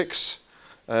6,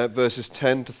 verses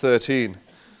 10 to 13.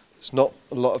 There's not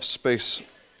a lot of space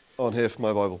on here for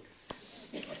my Bible.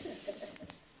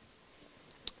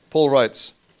 Paul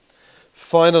writes,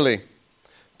 "Finally,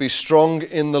 be strong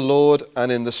in the Lord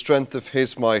and in the strength of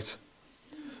his might.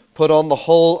 Put on the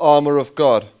whole armor of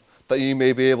God, that you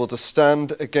may be able to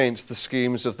stand against the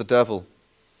schemes of the devil.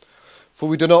 For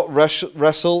we do not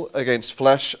wrestle against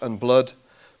flesh and blood,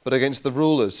 but against the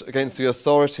rulers, against the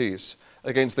authorities,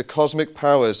 against the cosmic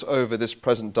powers over this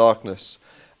present darkness,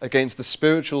 against the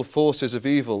spiritual forces of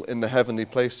evil in the heavenly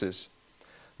places.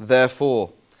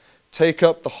 Therefore, take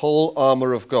up the whole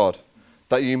armor of God,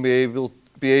 that you may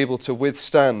be able to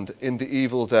withstand in the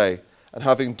evil day, and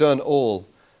having done all,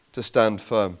 to stand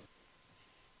firm."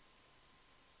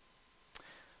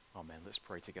 Amen. Let's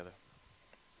pray together.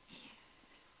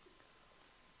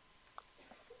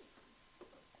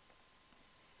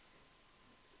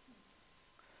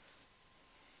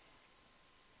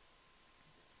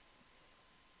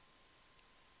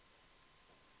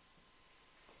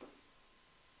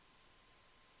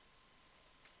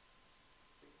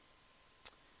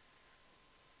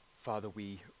 Father,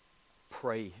 we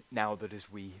pray now that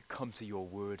as we come to your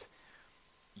word,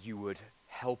 you would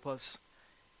help us,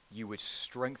 you would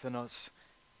strengthen us,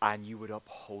 and you would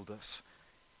uphold us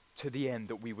to the end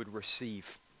that we would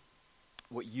receive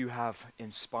what you have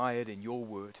inspired in your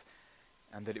word,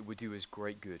 and that it would do us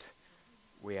great good.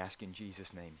 We ask in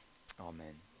Jesus' name.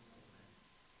 Amen.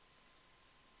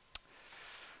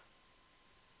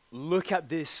 Look at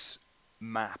this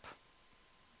map.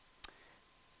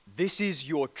 This is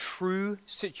your true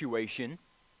situation.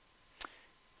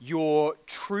 Your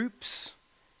troops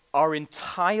are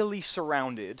entirely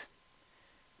surrounded.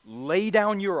 Lay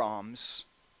down your arms.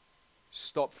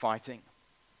 Stop fighting.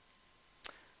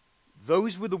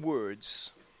 Those were the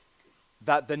words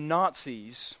that the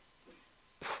Nazis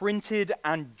printed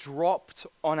and dropped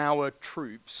on our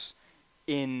troops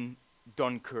in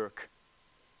Dunkirk.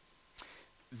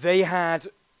 They had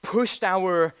pushed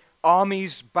our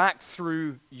armies back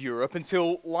through Europe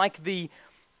until, like the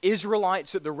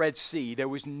Israelites at the Red Sea, there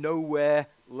was nowhere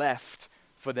left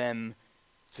for them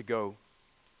to go.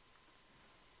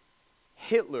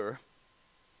 Hitler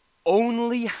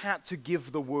only had to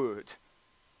give the word,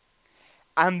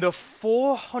 and the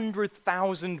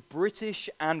 400,000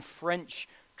 British and French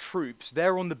troops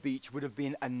there on the beach would have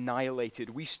been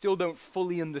annihilated. We still don't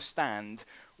fully understand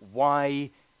why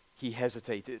he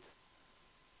hesitated.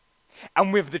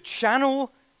 And with the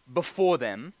channel before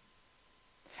them,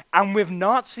 and with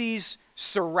Nazis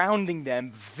surrounding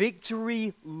them,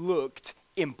 victory looked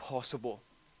impossible.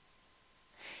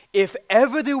 If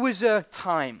ever there was a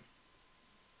time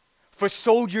for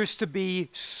soldiers to be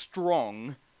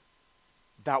strong,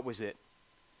 that was it.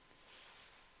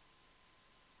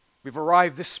 We've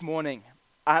arrived this morning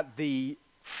at the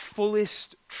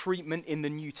fullest treatment in the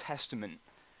New Testament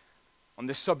on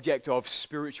the subject of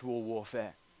spiritual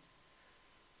warfare.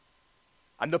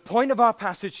 And the point of our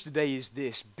passage today is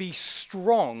this: be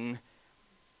strong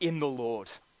in the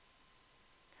Lord.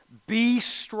 Be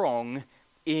strong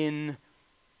in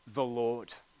the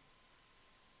Lord.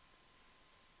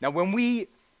 Now, when we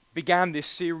began this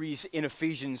series in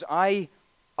Ephesians, I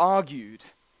argued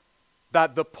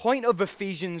that the point of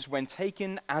Ephesians, when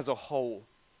taken as a whole,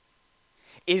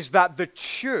 is that the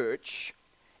church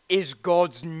is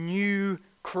God's new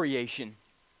creation,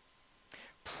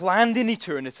 planned in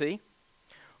eternity,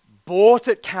 bought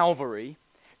at Calvary,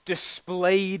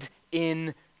 displayed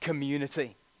in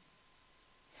community.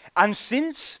 And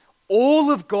since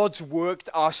all of God's works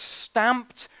are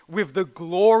stamped with the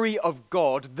glory of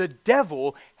God, the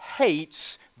devil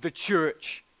hates the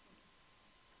church.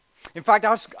 In fact,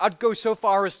 I'd go so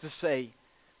far as to say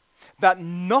that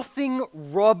nothing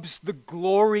rubs the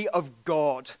glory of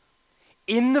God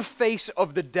in the face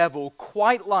of the devil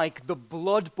quite like the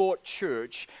blood-bought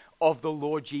church of the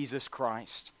Lord Jesus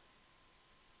Christ.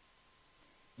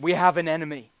 We have an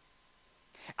enemy,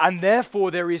 and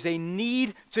therefore there is a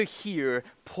need to hear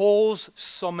Paul's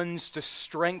summons to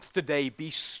strength today. Be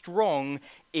strong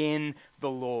in the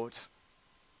Lord.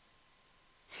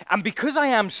 And because I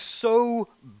am so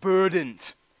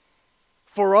burdened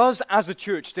for us as a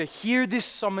church to hear this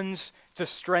summons to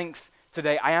strength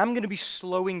today, I am going to be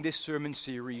slowing this sermon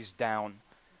series down.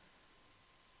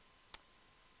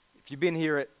 If you've been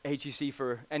here at HEC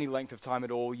for any length of time at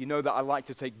all, you know that I like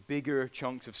to take bigger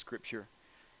chunks of Scripture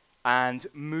and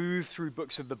move through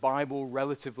books of the Bible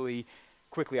relatively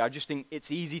quickly. I just think it's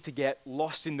easy to get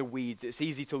lost in the weeds. It's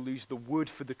easy to lose the wood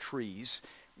for the trees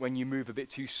when you move a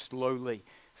bit too slowly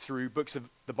through books of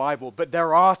the Bible. But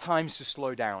there are times to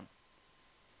slow down.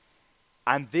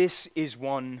 And this is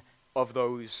one of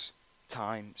those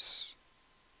times.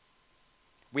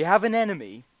 We have an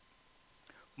enemy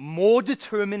more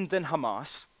determined than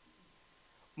Hamas,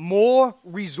 more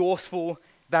resourceful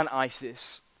than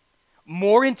ISIS,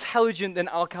 more intelligent than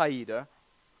Al-Qaeda.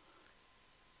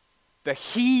 The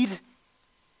heed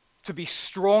to be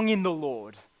strong in the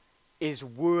Lord is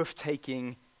worth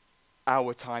taking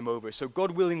our time over. So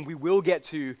God willing, we will get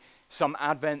to some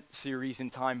Advent series in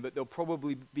time, but there'll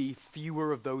probably be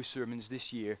fewer of those sermons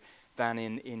this year than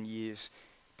in years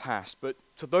past. But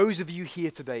to those of you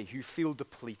here today who feel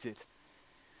depleted,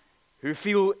 who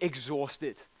feel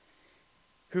exhausted,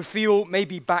 who feel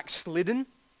maybe backslidden,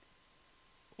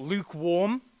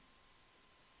 lukewarm,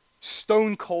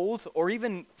 stone cold, or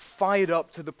even fired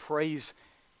up to the praise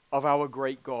of our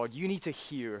great God, you need to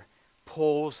hear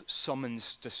Paul's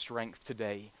summons to strength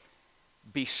today.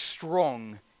 Be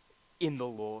strong in the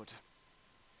Lord.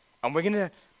 And we're going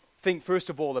to think first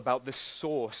of all about the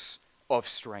source of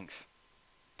strength.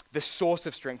 The source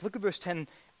of strength. Look at verse 10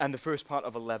 and the first part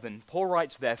of 11. Paul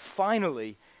writes there,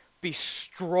 finally, be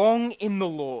strong in the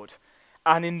Lord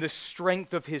and in the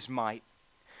strength of his might.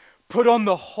 Put on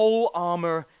the whole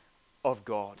armor of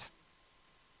God.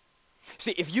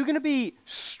 See, if you're going to be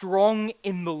strong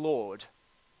in the Lord,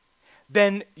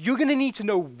 then you're going to need to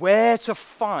know where to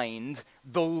find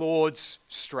the Lord's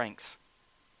strength.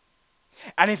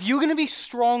 And if you're going to be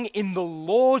strong in the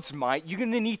Lord's might, you're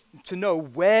going to need to know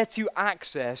where to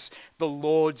access the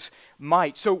Lord's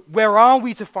might. So where are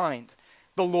we to find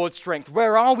the Lord's strength?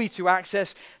 Where are we to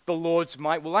access the Lord's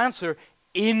might? We'll answer,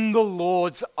 in the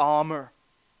Lord's armor.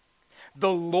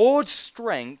 The Lord's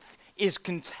strength is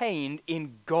contained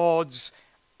in God's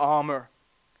armor.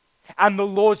 And the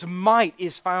Lord's might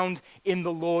is found in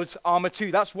the Lord's armor too.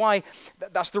 That's why,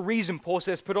 that's the reason Paul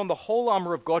says, put on the whole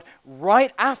armor of God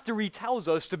right after he tells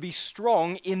us to be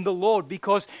strong in the Lord,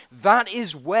 because that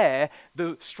is where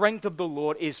the strength of the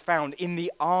Lord is found, in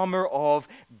the armor of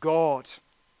God.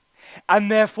 And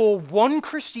therefore, one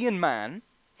Christian man,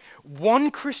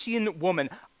 one Christian woman,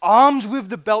 armed with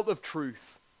the belt of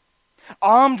truth,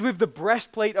 armed with the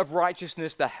breastplate of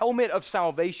righteousness, the helmet of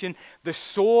salvation, the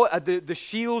sword, the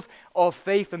shield of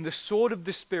faith, and the sword of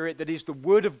the Spirit, that is the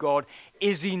word of God,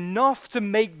 is enough to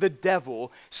make the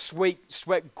devil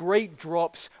sweat great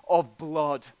drops of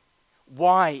blood.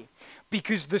 Why?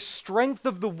 Because the strength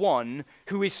of the one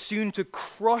who is soon to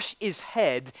crush his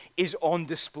head is on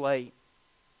display.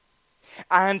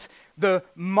 And the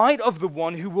might of the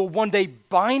one who will one day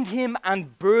bind him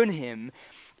and burn him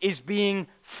is being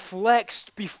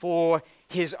flexed before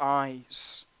his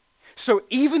eyes. So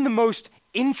even the most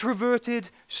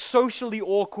introverted, socially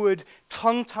awkward,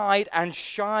 tongue-tied, and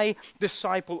shy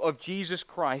disciple of Jesus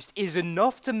Christ is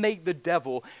enough to make the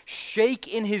devil shake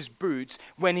in his boots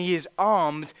when he is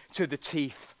armed to the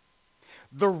teeth.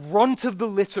 The runt of the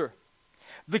litter,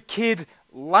 the kid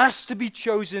last to be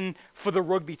chosen for the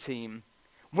rugby team,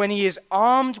 when he is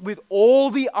armed with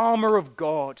all the armor of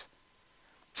God,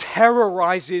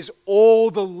 terrorizes all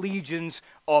the legions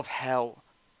of hell.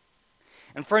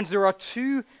 And friends, there are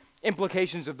two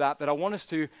implications of that I want us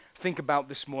to think about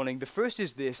this morning. The first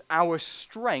is this: our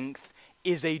strength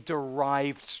is a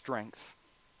derived strength.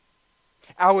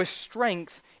 Our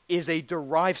strength is a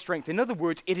derived strength. In other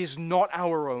words, it is not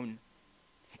our own.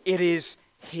 It is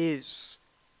his.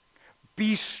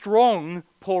 Be strong,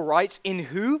 Paul writes, in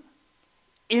who?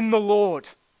 In the Lord.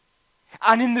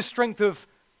 And in the strength of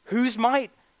whose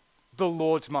might? The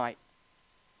Lord's might.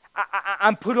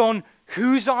 And put on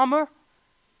whose armor?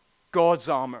 God's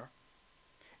armor.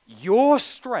 Your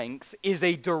strength is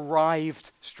a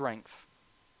derived strength.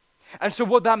 And so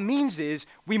what that means is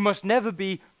we must never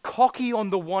be cocky on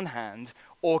the one hand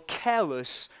or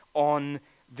careless on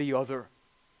the other.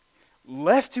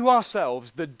 Left to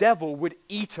ourselves, the devil would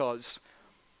eat us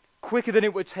quicker than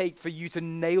it would take for you to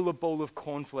nail a bowl of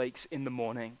cornflakes in the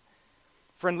morning.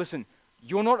 Friend, listen,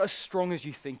 you're not as strong as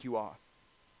you think you are.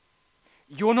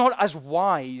 You're not as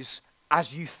wise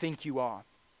as you think you are.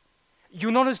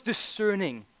 You're not as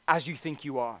discerning as you think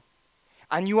you are.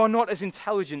 And you are not as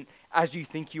intelligent as you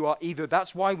think you are either.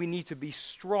 That's why we need to be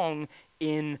strong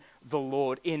in the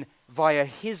Lord, via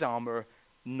his armor,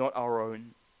 not our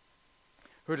own.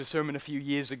 Heard a sermon a few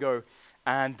years ago,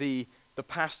 and the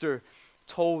pastor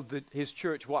told his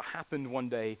church what happened one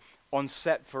day on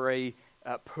set for a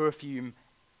perfume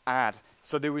ad.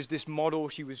 So there was this model,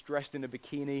 she was dressed in a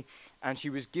bikini, and she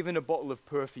was given a bottle of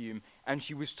perfume, and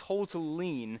she was told to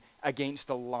lean against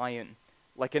a lion,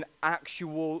 like an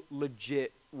actual,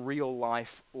 legit,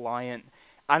 real-life lion.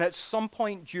 And at some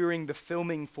point during the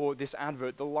filming for this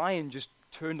advert, the lion just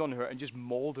turned on her and just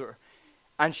mauled her.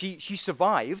 And she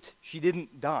survived, she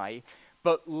didn't die,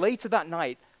 But later that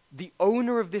night, the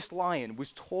owner of this lion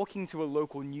was talking to a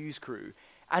local news crew,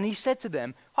 and he said to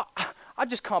them, I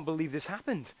just can't believe this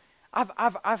happened.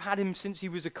 I've had him since he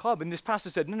was a cub. And this pastor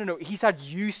said, no, he's had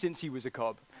you since he was a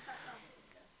cub.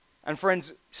 And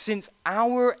friends, since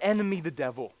our enemy, the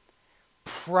devil,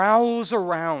 prowls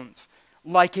around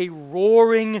like a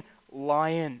roaring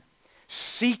lion,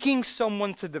 seeking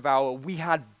someone to devour, we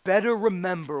had better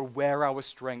remember where our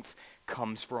strength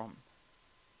comes from.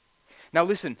 Now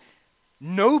listen,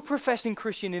 no professing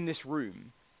Christian in this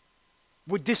room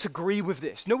would disagree with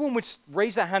this. No one would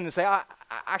raise their hand and say,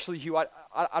 actually, Hugh,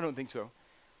 I don't think so.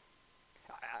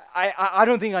 I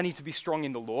don't think I need to be strong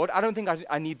in the Lord. I don't think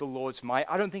I need the Lord's might.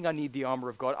 I don't think I need the armor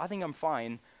of God. I think I'm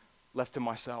fine left to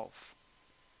myself.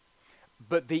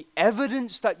 But the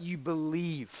evidence that you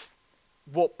believe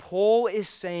what Paul is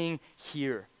saying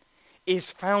here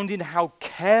is found in how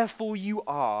careful you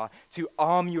are to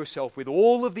arm yourself with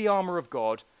all of the armor of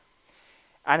God,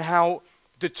 and how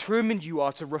determined you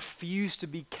are to refuse to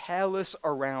be careless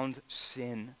around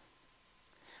sin.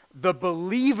 The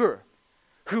believer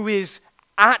who is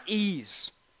at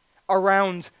ease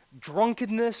around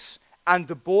drunkenness and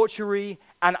debauchery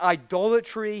and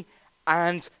idolatry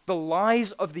and the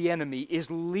lies of the enemy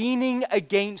is leaning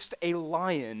against a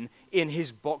lion in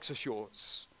his boxer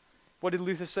shorts. What did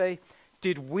Luther say?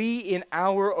 Did we in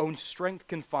our own strength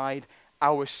confide,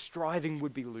 our striving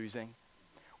would be losing.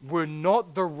 We're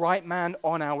not the right man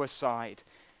on our side,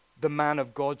 the man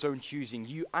of God's own choosing.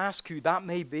 You ask who that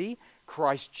may be?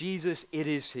 Christ Jesus, it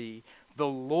is he. The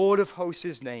Lord of hosts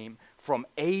his name, from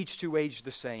age to age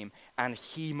the same, and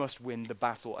he must win the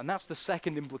battle. And that's the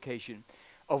second implication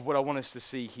of what I want us to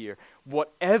see here.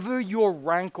 Whatever your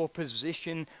rank or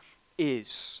position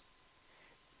is,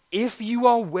 if you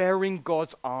are wearing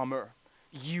God's armor,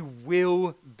 you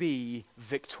will be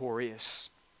victorious.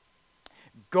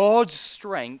 God's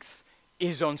strength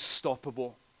is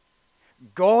unstoppable.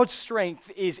 God's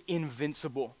strength is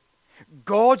invincible.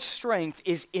 God's strength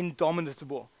is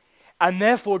indomitable. And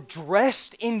therefore,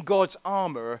 dressed in God's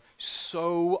armor,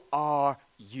 so are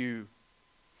you.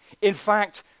 In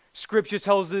fact, Scripture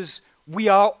tells us we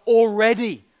are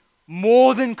already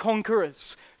more than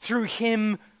conquerors through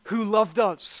him who loved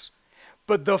us.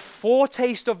 But the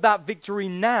foretaste of that victory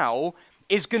now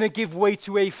is going to give way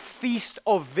to a feast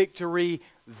of victory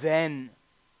then.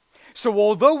 So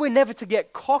although we're never to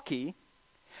get cocky,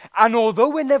 and although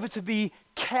we're never to be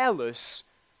careless,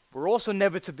 we're also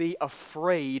never to be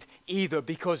afraid either,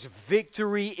 because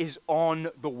victory is on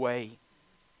the way.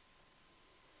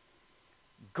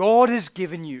 God has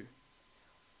given you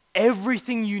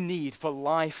everything you need for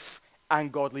life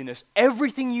and godliness,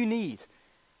 everything you need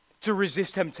to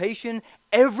resist temptation,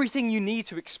 everything you need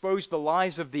to expose the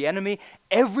lies of the enemy,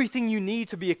 everything you need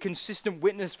to be a consistent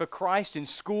witness for Christ in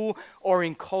school or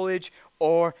in college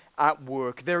or at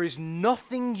work. There is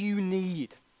nothing you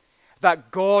need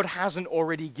that God hasn't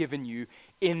already given you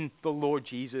in the Lord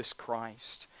Jesus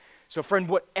Christ. So friend,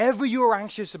 whatever you're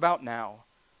anxious about now,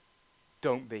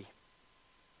 don't be.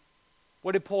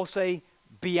 What did Paul say?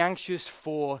 Be anxious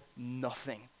for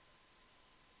nothing.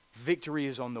 Victory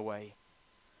is on the way.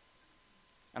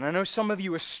 And I know some of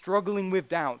you are struggling with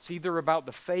doubts, either about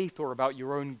the faith or about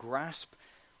your own grasp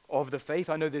of the faith.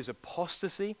 I know there's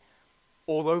apostasy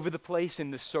all over the place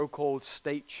in the so-called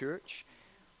state church.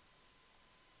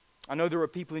 I know there are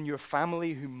people in your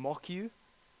family who mock you.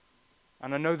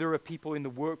 And I know there are people in the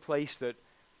workplace that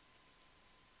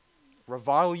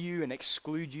revile you and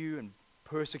exclude you and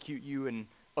persecute you and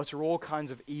utter all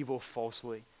kinds of evil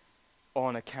falsely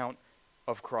on account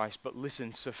of Christ. But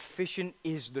listen, sufficient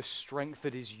is the strength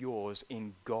that is yours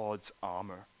in God's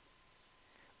armor.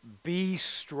 Be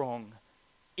strong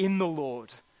in the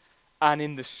Lord and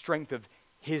in the strength of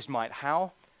his might.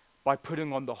 How? By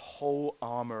putting on the whole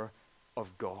armor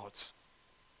of God.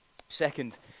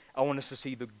 Second, I want us to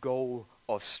see the goal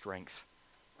of strength.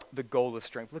 The goal of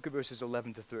strength. Look at verses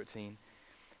 11 to 13.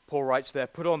 Paul writes there,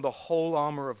 put on the whole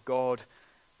armor of God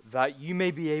that you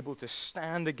may be able to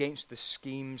stand against the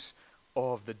schemes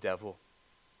of the devil.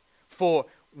 For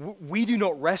we do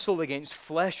not wrestle against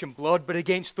flesh and blood, but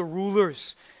against the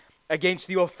rulers, against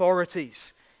the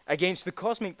authorities, against the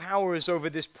cosmic powers over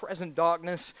this present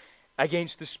darkness,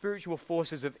 against the spiritual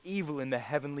forces of evil in the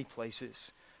heavenly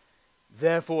places.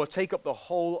 Therefore, take up the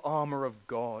whole armor of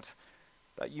God,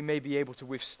 that you may be able to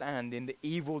withstand in the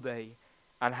evil day,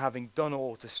 and having done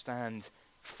all, to stand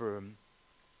firm.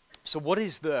 So what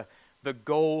is the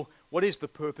goal? What is the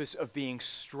purpose of being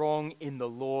strong in the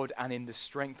Lord and in the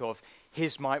strength of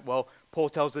his might? Well, Paul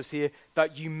tells us here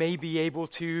that you may be able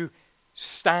to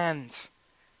stand.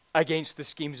 against the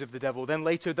schemes of the devil. Then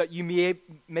later, that you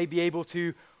may be able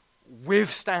to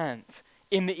withstand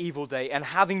in the evil day, and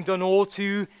having done all,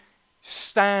 to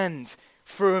stand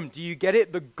firm. Do you get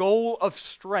it? The goal of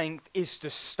strength is to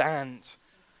stand.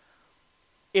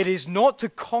 It is not to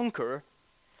conquer.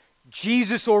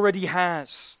 Jesus already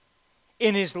has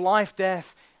in his life,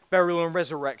 death, burial, and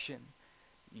resurrection.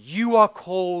 You are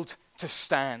called to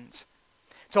stand,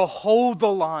 to hold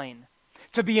the line,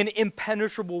 to be an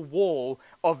impenetrable wall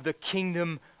of the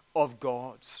kingdom of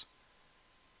God.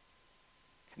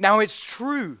 Now it's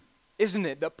true, isn't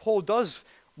it, that Paul does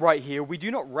right here, we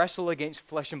do not wrestle against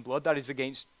flesh and blood, that is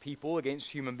against people,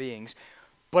 against human beings,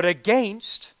 but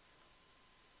against,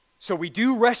 so we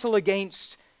do wrestle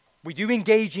against, we do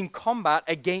engage in combat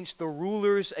against the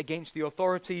rulers, against the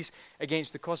authorities,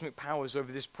 against the cosmic powers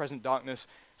over this present darkness,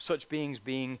 such beings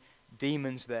being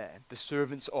demons there, the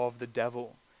servants of the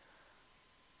devil.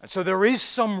 And so there is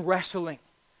some wrestling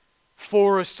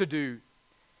for us to do.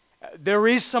 There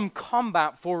is some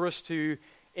combat for us to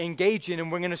engage in,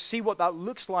 and we're going to see what that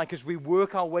looks like as we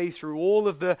work our way through all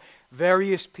of the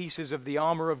various pieces of the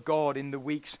armor of God in the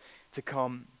weeks to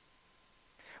come.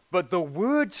 But the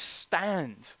word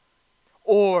stand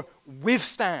or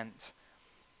withstand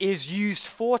is used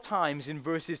 4 times in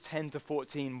verses 10 to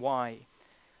 14. Why?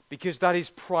 Because that is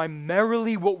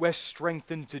primarily what we're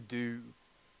strengthened to do.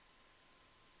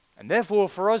 And therefore,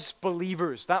 for us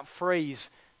believers, that phrase,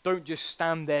 don't just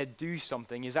stand there, do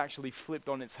something, is actually flipped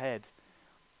on its head.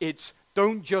 It's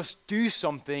don't just do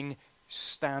something,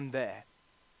 stand there,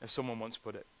 as someone once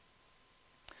put it.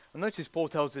 And notice Paul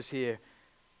tells us here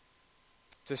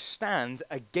to stand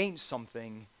against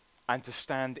something and to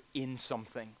stand in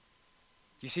something.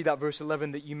 You see that verse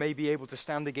 11, that you may be able to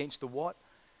stand against the what?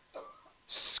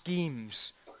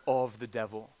 Schemes of the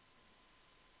devil.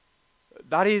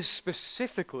 That is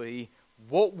specifically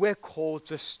what we're called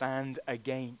to stand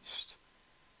against.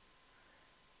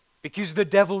 Because the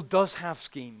devil does have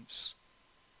schemes.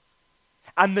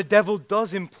 And the devil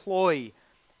does employ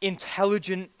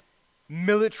intelligent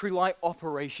military-like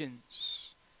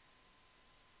operations,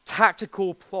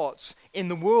 tactical plots in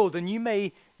the world. And you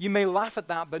may laugh at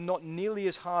that, but not nearly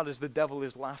as hard as the devil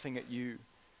is laughing at you.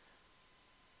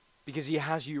 Because he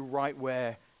has you right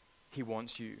where he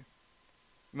wants you.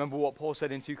 Remember what Paul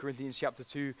said in 2 Corinthians chapter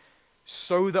 2,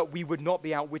 so that we would not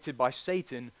be outwitted by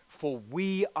Satan, for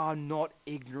we are not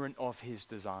ignorant of his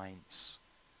designs.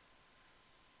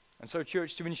 And so,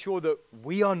 church, to ensure that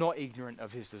we are not ignorant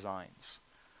of his designs,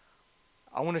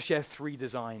 I want to share 3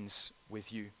 designs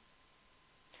with you.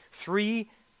 3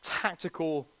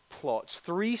 tactical plots,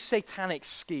 3 satanic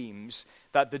schemes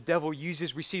that the devil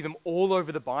uses. We see them all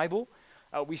over the Bible.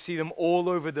 We see them all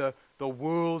over the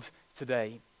world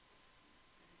today.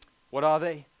 What are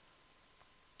they?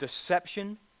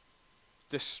 Deception,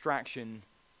 distraction,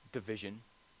 division.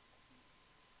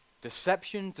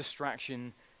 Deception,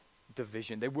 distraction,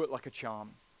 division. They work like a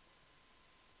charm.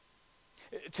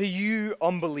 To you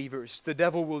unbelievers, the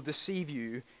devil will deceive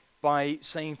you by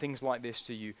saying things like this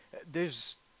to you.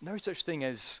 There's no such thing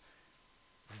as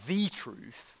the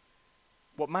truth.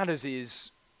 What matters is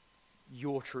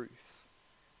your truth.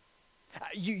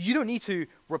 You don't need to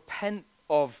repent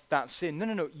of that sin.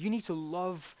 No. You need to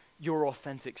love your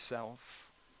authentic self.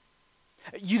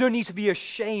 You don't need to be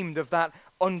ashamed of that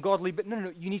ungodly, but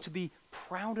no. You need to be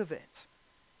proud of it.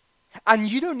 And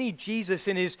you don't need Jesus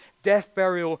in his death,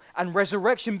 burial, and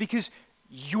resurrection because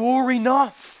you're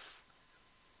enough.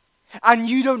 And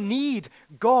you don't need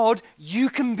God. You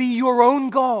can be your own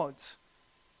God.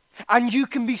 And you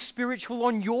can be spiritual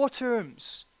on your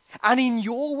terms and in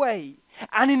your way.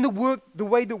 And in the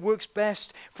way that works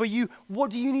best for you.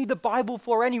 What do you need the Bible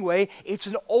for anyway? It's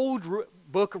an old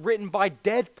book written by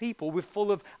dead people with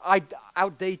full of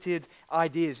outdated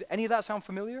ideas. Any of that sound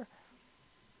familiar?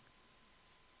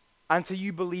 And to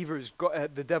you believers,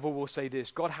 God, the devil will say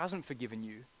this: God hasn't forgiven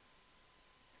you.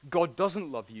 God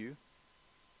doesn't love you.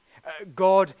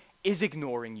 God is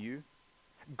ignoring you.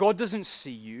 God doesn't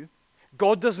see you.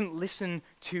 God doesn't listen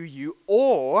to you.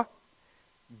 Or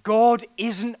God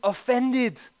isn't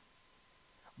offended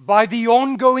by the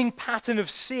ongoing pattern of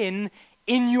sin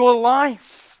in your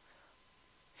life.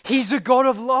 He's a God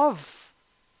of love.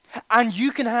 And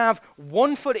you can have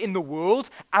one foot in the world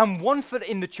and one foot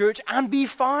in the church and be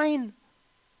fine.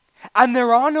 And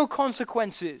there are no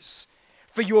consequences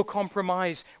for your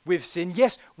compromise with sin.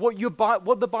 Yes, what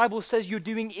the Bible says you're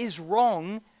doing is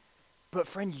wrong, but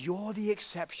friend, you're the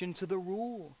exception to the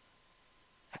rule.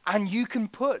 And you can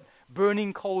put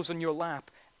burning coals on your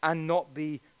lap and not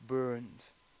be burned.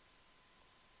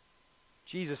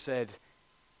 Jesus said,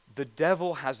 the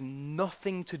devil has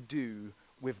nothing to do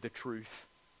with the truth.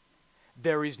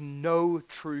 there is no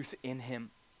truth in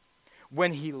him.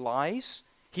 When he lies,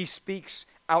 he speaks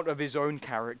out of his own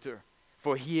character,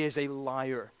 for he is a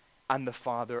liar and the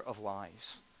father of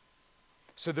lies.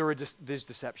 So there's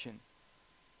deception.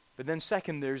 But then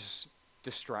second, there's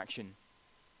distraction.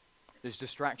 There's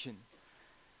distraction.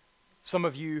 Some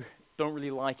of you don't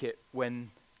really like it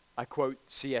when I quote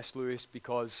C.S. Lewis,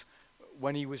 because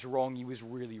when he was wrong, he was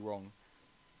really wrong.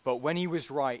 But when he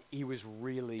was right, he was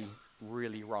really,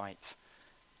 really right.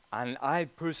 And I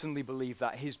personally believe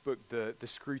that his book, The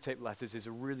Screwtape Letters, is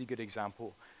a really good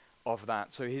example of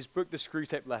that. So his book, The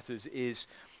Screwtape Letters, is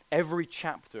every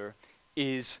chapter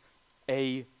is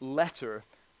a letter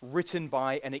written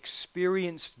by an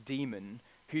experienced demon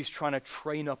who's trying to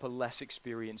train up a less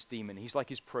experienced demon. He's like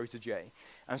his protege.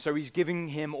 And so he's giving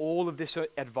him all of this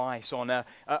advice on a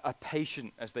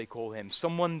patient, as they call him,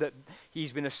 someone that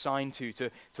he's been assigned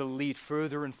to lead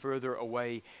further and further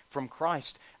away from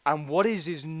Christ. And what is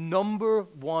his number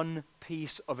one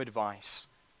piece of advice?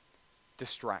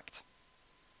 Distract.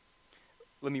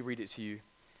 Let me read it to you.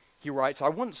 He writes, I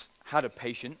once had a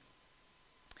patient,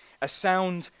 a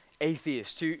sound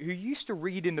atheist, who used to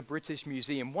read in the British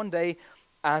Museum. One day,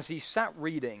 as he sat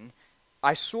reading,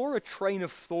 I saw a train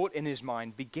of thought in his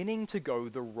mind beginning to go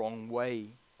the wrong way,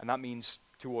 and that means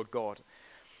toward God.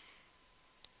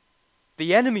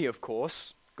 The enemy, of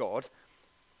course, God,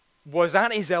 was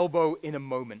at his elbow in a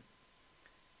moment.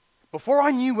 Before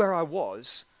I knew where I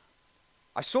was,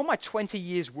 I saw my 20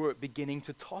 years' work beginning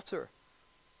to totter.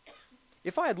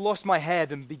 If I had lost my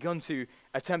head and begun to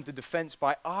attempt a defense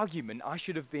by argument, I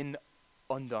should have been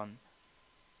undone.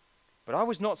 But I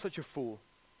was not such a fool.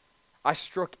 I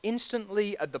struck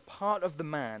instantly at the part of the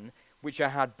man which I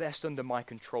had best under my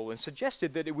control and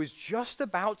suggested that it was just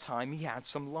about time he had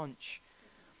some lunch.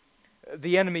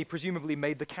 The enemy presumably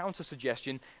made the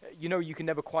counter-suggestion, you can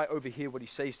never quite overhear what he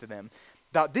says to them,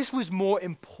 that this was more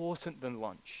important than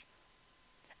lunch.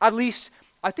 At least,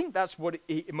 I think that's what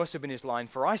it must have been his line,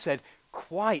 for I said,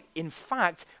 quite, in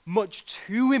fact, much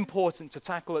too important to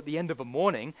tackle at the end of a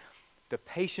morning. The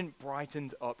patient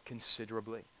brightened up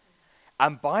considerably.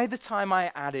 And by the time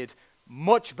I added,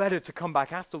 much better to come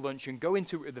back after lunch and go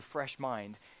into it with a fresh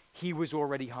mind, he was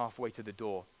already halfway to the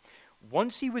door.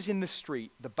 Once he was in the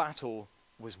street, the battle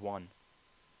was won.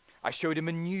 I showed him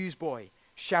a newsboy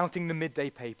shouting the midday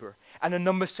paper and a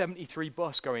number 73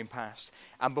 bus going past.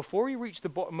 And before he reached the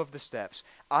bottom of the steps,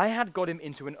 I had got him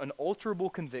into an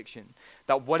unalterable conviction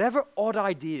that whatever odd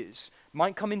ideas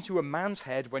might come into a man's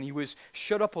head when he was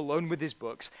shut up alone with his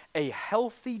books, a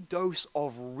healthy dose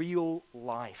of real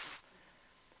life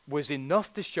was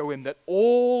enough to show him that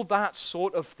all that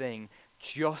sort of thing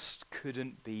just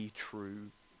couldn't be true.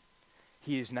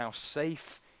 He is now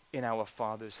safe in our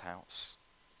Father's house.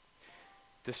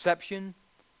 Deception,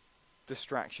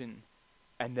 distraction,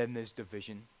 and then there's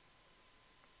division.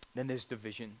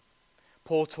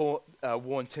 Paul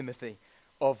warned Timothy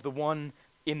of the one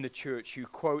in the church who,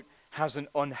 quote, has an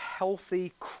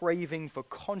unhealthy craving for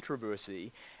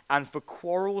controversy and for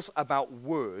quarrels about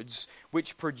words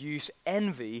which produce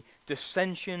envy,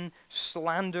 dissension,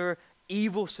 slander,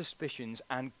 evil suspicions,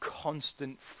 and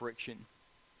constant friction.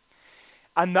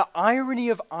 And the irony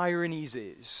of ironies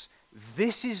is,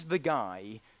 this is the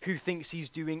guy who thinks he's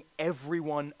doing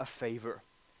everyone a favor,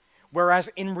 whereas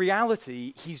in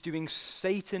reality, he's doing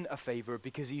Satan a favor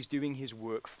because he's doing his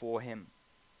work for him.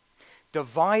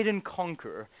 Divide and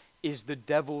conquer is the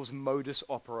devil's modus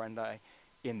operandi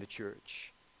in the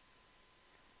church.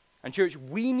 And church,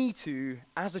 we need to,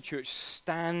 as a church,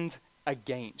 stand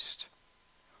against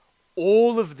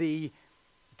all of the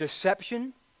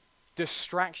deception,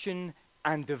 distraction,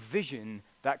 and division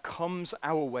that comes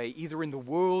our way, either in the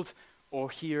world or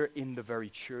here in the very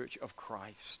church of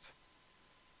Christ.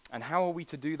 And how are we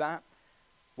to do that?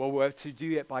 Well, we're to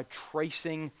do it by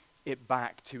tracing it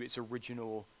back to its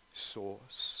original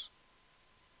source.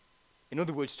 In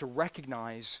other words, to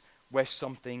recognize where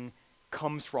something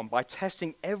comes from by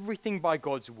testing everything by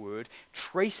God's word,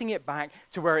 tracing it back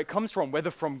to where it comes from, whether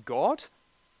from God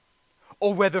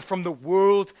or whether from the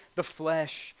world, the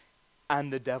flesh,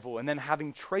 and the devil, and then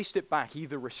having traced it back,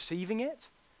 either receiving it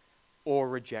or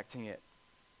rejecting it.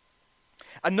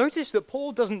 And notice that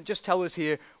Paul doesn't just tell us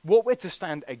here what we're to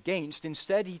stand against.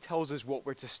 Instead, he tells us what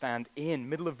we're to stand in.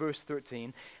 Middle of verse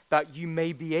 13, that you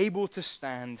may be able to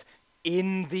stand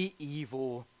in the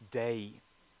evil day.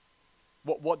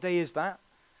 What day is that?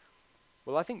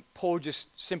 Well, I think Paul just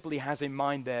simply has in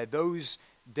mind there those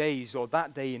days, or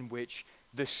that day in which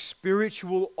the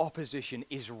spiritual opposition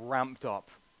is ramped up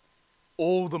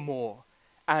all the more,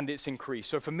 and it's increased.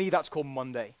 So for me, that's called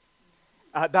Monday.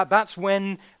 That's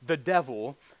when the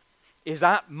devil is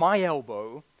at my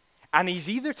elbow, and he's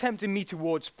either tempting me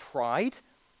towards pride,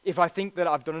 if I think that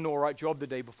I've done an all right job the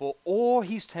day before, or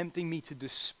he's tempting me to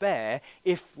despair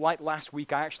if, like last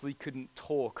week, I actually couldn't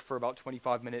talk for about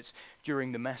 25 minutes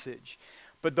during the message.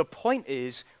 But the point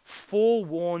is,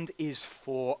 forewarned is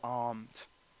forearmed.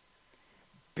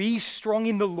 Be strong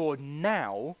in the Lord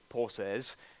now, Paul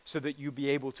says, so that you'll be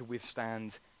able to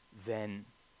withstand then.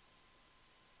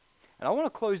 And I want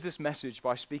to close this message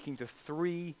by speaking to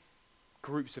 3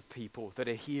 groups of people that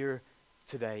are here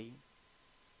today.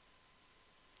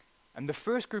 And the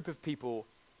first group of people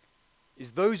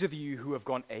is those of you who have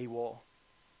gone AWOL,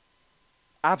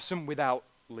 absent without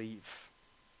leave.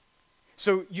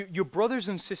 So your brothers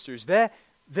and sisters, there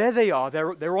they are,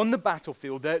 they're on the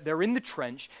battlefield, they're in the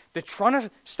trench, they're trying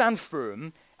to stand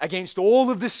firm against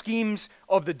all of the schemes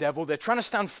of the devil, they're trying to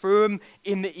stand firm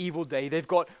in the evil day, they've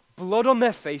got blood on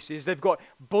their faces, they've got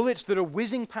bullets that are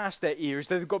whizzing past their ears,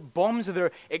 they've got bombs that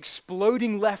are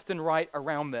exploding left and right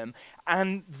around them,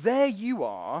 and there you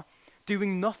are,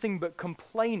 doing nothing but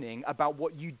complaining about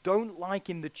what you don't like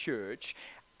in the church,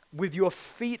 with your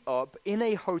feet up in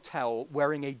a hotel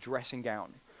wearing a dressing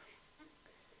gown.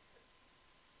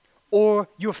 Or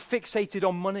you're fixated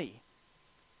on money,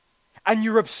 and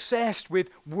you're obsessed with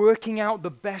working out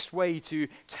the best way to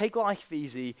take life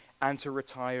easy and to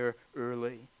retire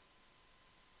early.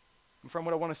 And friend,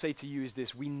 what I want to say to you is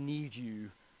this: we need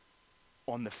you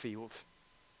on the field.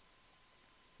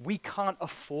 We can't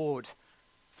afford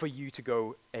for you to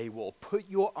go AWOL. Put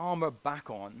your armor back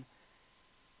on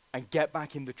and get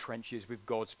back in the trenches with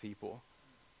God's people.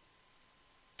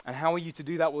 And how are you to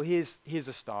do that? Well, here's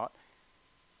a start.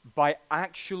 By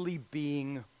actually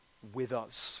being with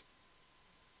us.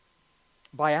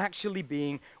 By actually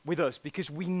being with us,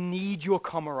 because we need your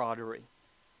camaraderie.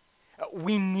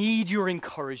 We need your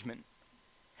encouragement.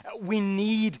 We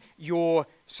need your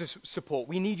support.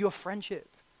 We need your friendship.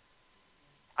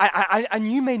 And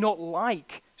you may not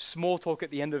like small talk at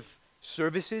the end of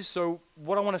services, so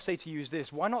what I want to say to you is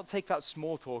this: why not take that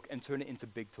small talk and turn it into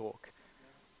big talk?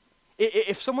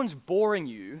 If someone's boring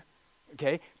you,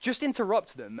 okay, just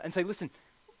interrupt them and say, listen,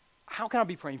 how can I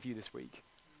be praying for you this week?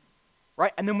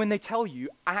 Right? And then when they tell you,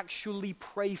 actually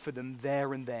pray for them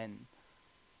there and then.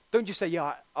 Don't just say,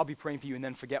 yeah, I'll be praying for you, and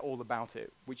then forget all about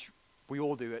it, which we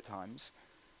all do at times.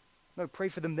 No, pray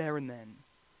for them there and then.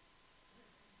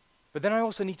 But then I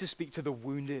also need to speak to the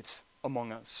wounded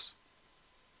among us.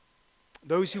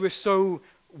 Those who are so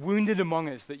wounded among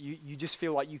us that you just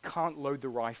feel like you can't load the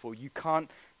rifle, you can't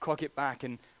cock it back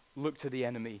and look to the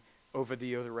enemy over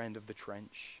the other end of the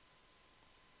trench.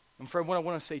 And friend, what I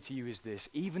want to say to you is this: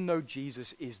 even though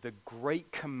Jesus is the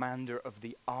great commander of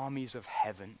the armies of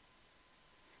heaven,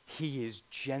 he is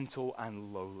gentle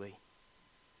and lowly.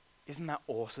 Isn't that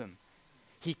awesome?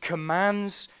 He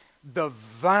commands the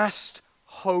vast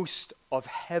host of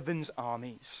heaven's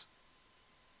armies.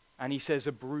 And he says,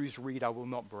 a bruised reed I will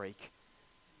not break,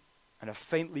 and a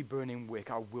faintly burning wick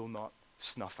I will not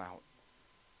snuff out.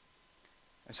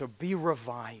 And so be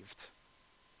revived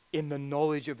in the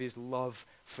knowledge of his love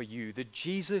for you. The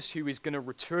Jesus who is going to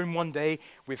return one day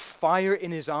with fire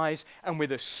in his eyes and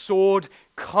with a sword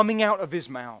coming out of his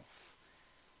mouth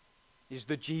is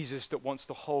the Jesus that wants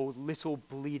to hold little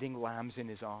bleeding lambs in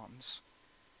his arms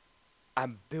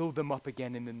and build them up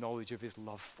again in the knowledge of his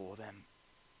love for them.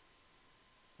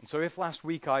 And so if last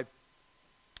week I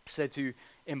said to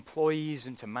employees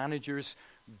and to managers,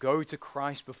 go to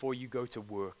Christ before you go to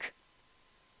work,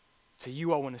 to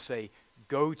you I want to say,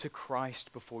 go to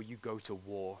Christ before you go to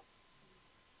war.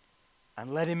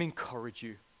 And let him encourage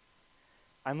you.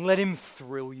 And let him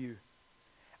thrill you.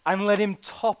 And let him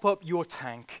top up your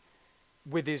tank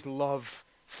with his love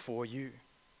for you.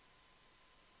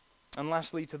 And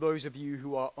lastly, to those of you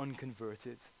who are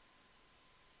unconverted,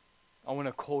 I want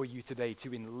to call you today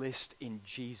to enlist in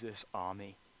Jesus'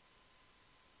 army.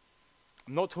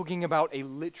 I'm not talking about a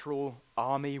literal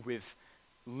army with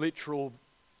literal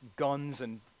guns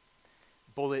and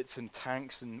bullets and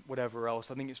tanks and whatever else.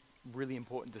 I think it's really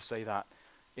important to say that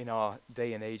in our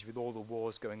day and age with all the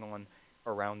wars going on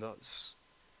around us.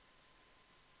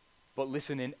 But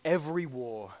listen, in every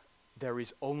war, there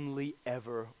is only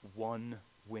ever one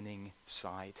winning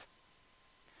side.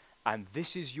 And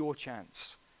this is your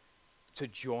chance to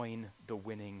join the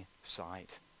winning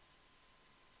side.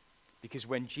 Because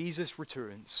when Jesus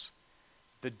returns,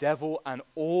 the devil and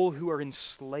all who are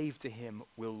enslaved to him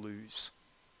will lose.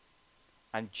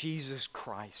 And Jesus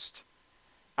Christ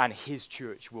and his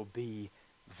church will be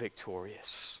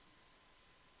victorious.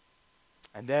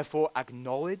 And therefore,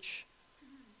 acknowledge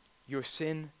your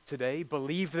sin today.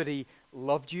 Believe that he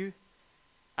loved you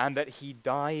and that he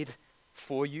died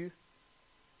for you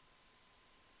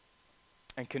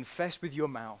and confess with your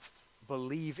mouth,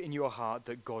 believe in your heart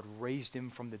that God raised him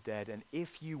from the dead, and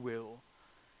if you will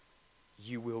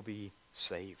be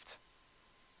saved.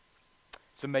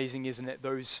 It's amazing, isn't it?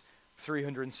 Those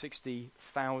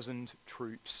 360,000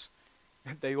 troops,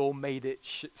 they all made it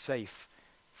safe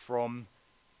from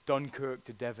Dunkirk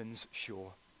to Devon's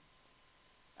shore.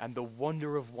 And the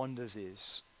wonder of wonders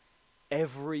is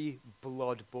every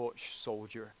blood-bought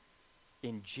soldier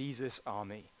in Jesus'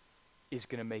 army is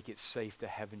going to make it safe to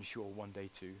heaven's shore one day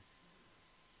too.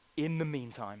 In the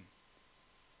meantime,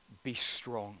 be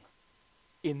strong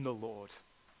in the Lord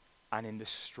and in the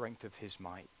strength of his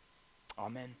might.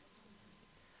 Amen.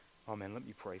 Amen. Let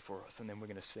me pray for us, and then we're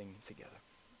going to sing together.